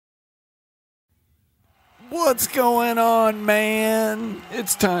What's going on, man?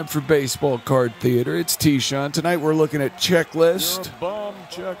 It's time for Baseball Card Theater. It's T-Sean. Tonight we're looking at Checklist. You're a bum,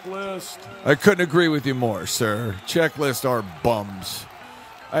 Checklist. I couldn't agree with you more, sir. Checklists are bums.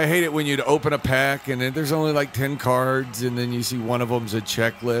 I hate it when you'd open a pack and then there's only like 10 cards and then you see one of them's a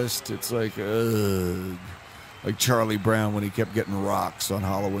checklist. It's like, ugh. Like Charlie Brown when he kept getting rocks on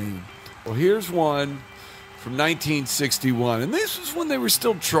Halloween. Well, here's one from 1961. And this is when they were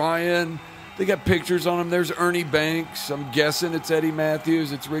still trying. They got pictures on them. There's Ernie Banks. I'm guessing it's Eddie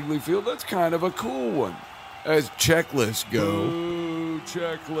Matthews. It's Wrigley Field. That's kind of a cool one as checklists go. Ooh,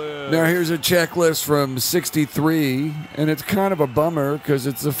 Checklist. Now, here's a checklist from 63, and it's kind of a bummer because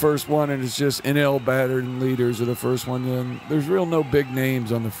it's the first one, and it's just NL batters and leaders are the first one. And there's real no big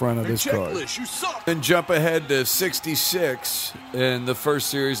names on the front of this card. Checklist, you suck. Then jump ahead to 66, and the first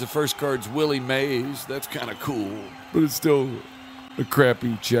series, the first card's Willie Mays. That's kind of cool, but it's still a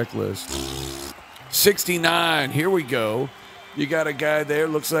crappy checklist. 69, here we go. You got a guy there,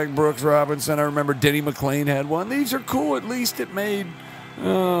 looks like Brooks Robinson. I remember Denny McLain had one. These are cool. At least it made,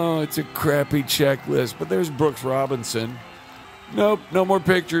 it's a crappy checklist. But there's Brooks Robinson. Nope, no more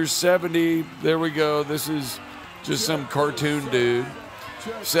pictures. 70, there we go. This is just some cartoon dude.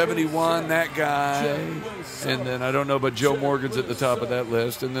 71, that guy. And then I don't know, but Joe Morgan's at the top of that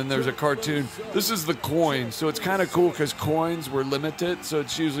list. And then there's a cartoon. This is the coin. So it's kind of cool because coins were limited. So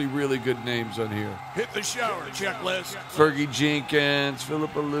it's usually really good names on here. Hit the shower, Checklist. Fergie Jenkins,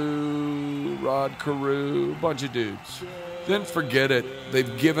 Philip Alou, Rod Carew, a bunch of dudes. Then forget it.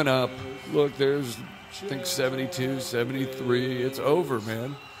 They've given up. Look, there's, I think, 72, 73. It's over,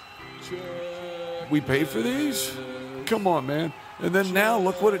 man. We pay for these? Come on, man. And then now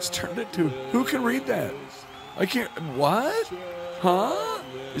look what it's turned into. Who can read that? I can't. What? Huh?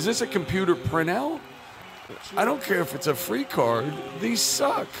 Is this a computer printout? I don't care if it's a free card. These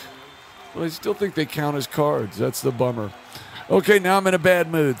suck. But I still think they count as cards. That's the bummer. Okay, now I'm in a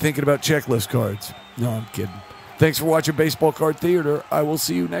bad mood thinking about checklist cards. No, I'm kidding. Thanks for watching Baseball Card Theater. I will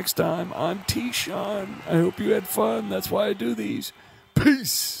see you next time on T-Sean. I hope you had fun. That's why I do these.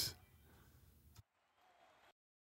 Peace.